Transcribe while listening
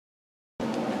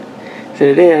So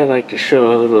today I'd like to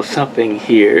show a little something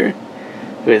here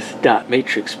with dot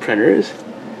matrix printers.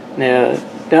 Now,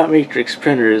 dot matrix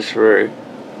printers were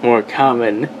more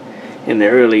common in the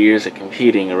early years of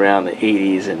computing around the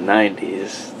 80s and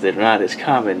 90s. They're not as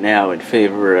common now in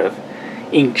favor of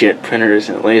inkjet printers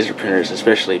and laser printers,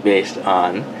 especially based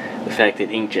on the fact that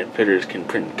inkjet printers can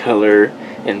print color,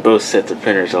 and both sets of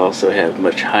printers also have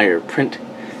much higher print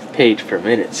page per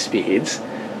minute speeds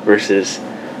versus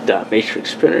dot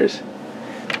matrix printers.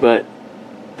 But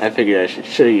I figured I should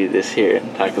show you this here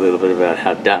and talk a little bit about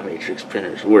how dot matrix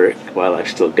printers work while I've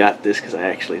still got this, because I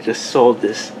actually just sold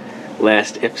this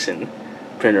last Epson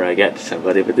printer I got to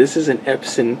somebody. But this is an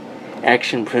Epson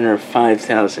ActionPrinter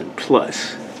 5000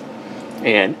 Plus.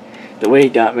 And the way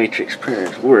dot matrix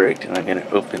printers worked, and I'm going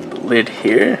to open the lid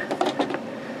here.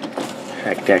 In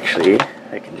fact, actually,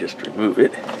 I can just remove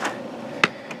it.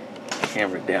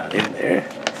 Hammer down in there.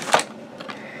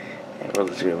 And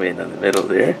we'll zoom in on the middle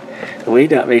there. The way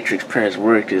dot matrix printers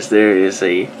worked is there is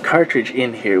a cartridge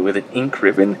in here with an ink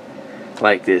ribbon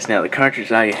like this. Now the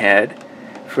cartridge I had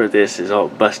for this is all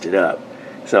busted up,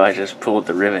 so I just pulled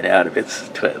the ribbon out of it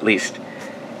to at least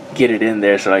get it in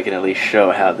there so I can at least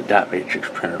show how the dot matrix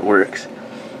printer works.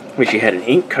 Which you had an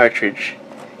ink cartridge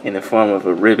in the form of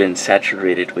a ribbon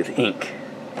saturated with ink.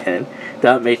 And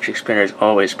dot matrix printers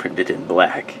always printed in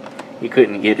black. You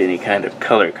couldn't get any kind of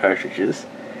color cartridges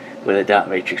with a dot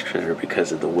matrix printer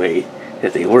because of the way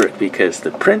that they work, because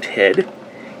the print head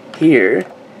here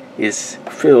is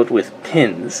filled with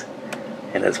pins,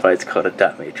 and that's why it's called a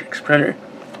dot matrix printer.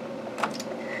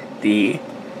 The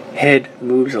head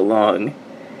moves along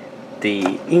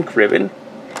the ink ribbon,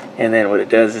 and then what it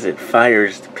does is it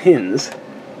fires the pins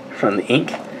from the ink,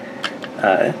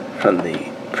 from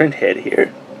the print head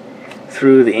here,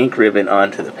 through the ink ribbon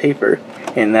onto the paper,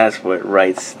 and that's what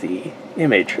writes the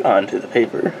image onto the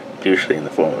paper, usually in the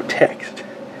form of text.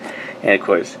 And of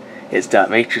course, it's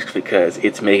dot matrix because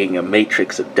it's making a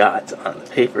matrix of dots on the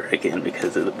paper, again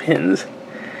because of the pins.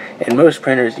 And most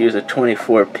printers use a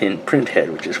 24-pin print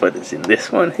head, which is what is in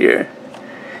this one here.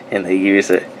 And they use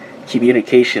a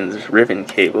communications ribbon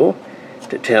cable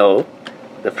to tell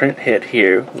the print head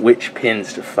here which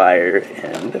pins to fire,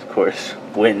 and of course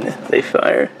when they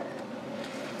fire.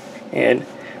 And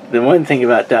the one thing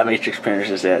about dot matrix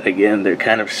printers is that, again, they're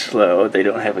kind of slow. They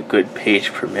don't have a good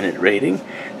page per minute rating.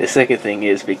 The second thing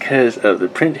is, because of the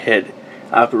print head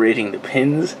operating the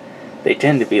pins, they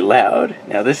tend to be loud.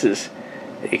 Now this is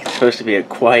supposed to be a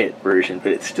quiet version,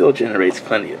 but it still generates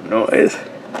plenty of noise.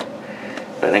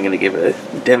 But I'm going to give a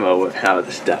demo of how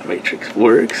this dot matrix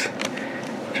works.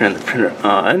 Turn the printer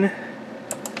on.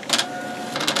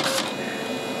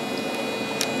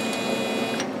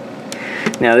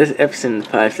 Now this Epson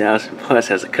 5000 Plus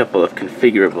has a couple of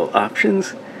configurable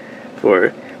options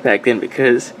for back then,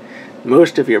 because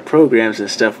most of your programs and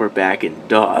stuff were back in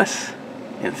DOS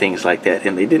and things like that,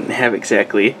 and they didn't have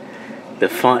exactly the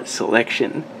font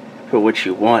selection for what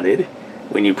you wanted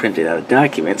when you printed out a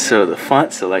document, so the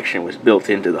font selection was built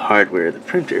into the hardware of the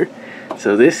printer.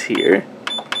 So this here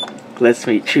lets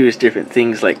me choose different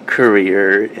things like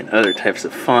Courier and other types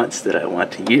of fonts that I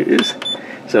want to use.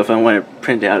 So if I want to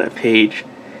print out a page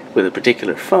with a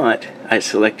particular font, I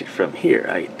select it from here.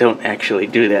 I don't actually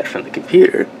do that from the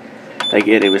computer.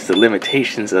 Again, it was the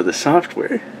limitations of the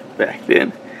software back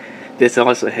then. This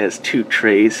also has two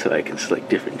trays, so I can select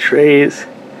different trays,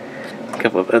 a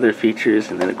couple of other features,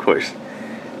 and then of course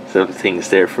some things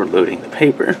there for loading the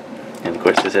paper. And of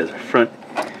course this has a front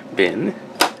bin,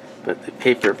 but the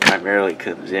paper primarily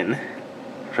comes in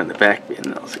from the back bin,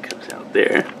 and also comes out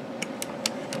there.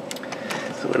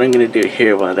 So what I'm going to do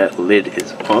here while that lid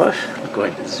is off, I'm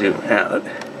going to zoom out,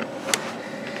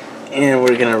 and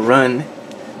we're going to run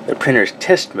the printer's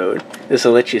test mode. This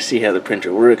will let you see how the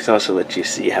printer works, also let you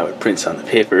see how it prints on the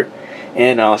paper,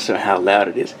 and also how loud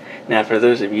it is. Now for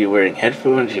those of you wearing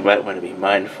headphones, you might want to be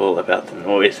mindful about the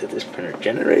noise that this printer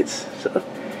generates, so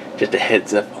just a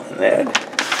heads up on that.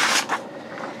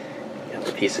 Got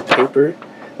the piece of paper.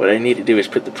 What I need to do is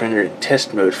put the printer in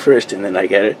test mode first, and then I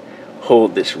gotta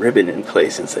hold this ribbon in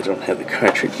place since I don't have the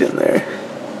cartridge in there.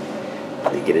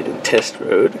 Let me get it in test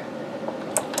mode.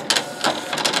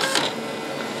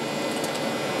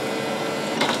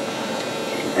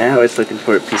 Okay, now it's looking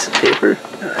for a piece of paper.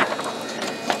 Put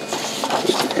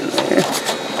it in there.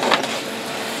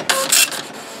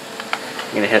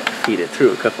 I'm going to have to feed it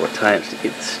through a couple of times to get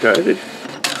it started.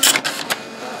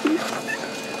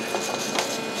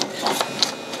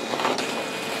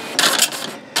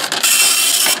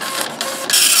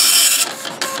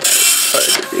 Hard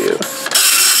to do.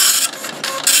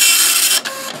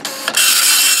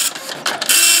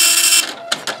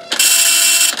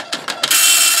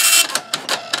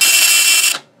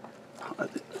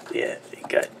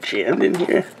 jammed in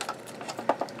here.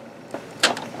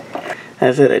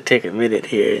 I thought I'd take a minute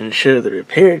here and show the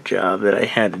repair job that I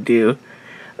had to do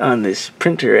on this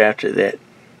printer after that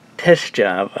test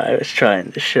job I was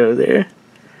trying to show there.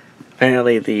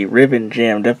 Apparently the ribbon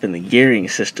jammed up in the gearing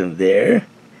system there.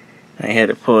 I had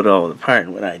to pull it all apart,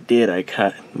 and when I did, I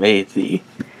made the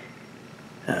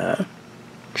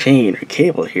chain or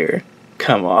cable here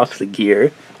come off the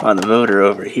gear on the motor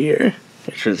over here,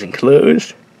 which was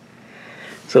enclosed.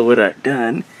 So what I've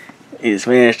done is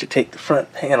managed to take the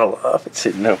front panel off. It's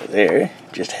sitting over there.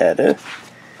 Just had a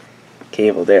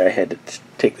cable there. I had to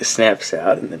take the snaps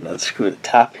out and then unscrew the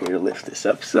top here to lift this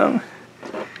up some.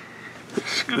 Put a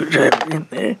screwdriver in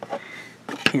there.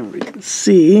 The camera can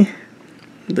see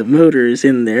the motor is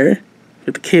in there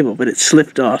with the cable, but it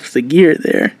slipped off the gear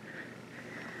there.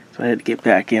 So I had to get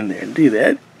back in there and do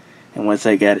that. And once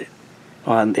I got it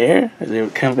on there, I was able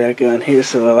to come back on here.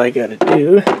 So all I got to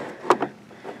do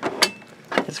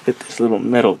is put this little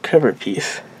metal cover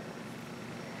piece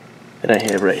that I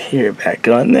have right here back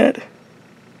on that,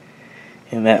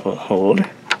 and that will hold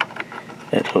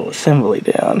that whole assembly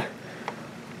down.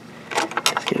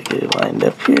 Just gotta get it lined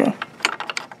up here.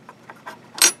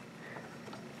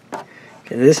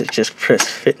 Okay, this is just press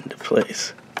fit into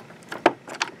place.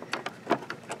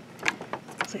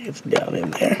 So it's down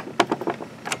in there.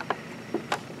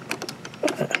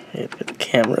 I put the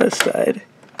camera aside.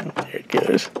 Oh, there it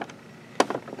goes.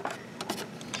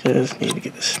 Just need to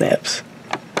get the snaps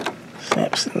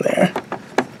in there.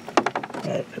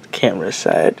 Alright, put the camera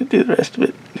aside to do the rest of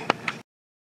it.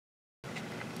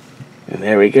 And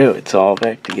there we go, it's all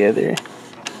back together.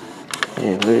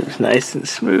 And it moves nice and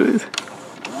smooth.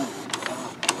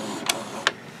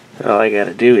 All I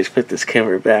gotta do is put this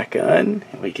cover back on,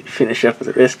 and we can finish up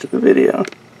with the rest of the video.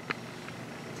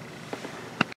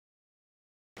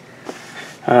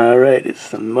 Alright,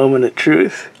 it's the moment of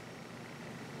truth.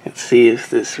 Let's see if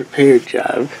this repair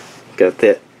job got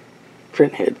that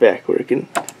print head back working.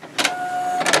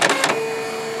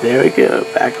 There we go,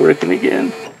 back working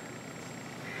again.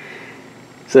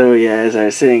 So yeah, as I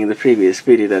was saying in the previous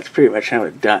video, that's pretty much how a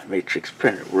dot matrix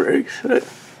printer works.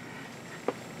 But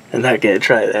I'm not going to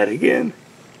try that again.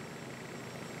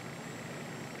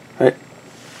 But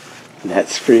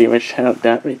that's pretty much how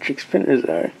dot matrix printers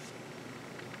are.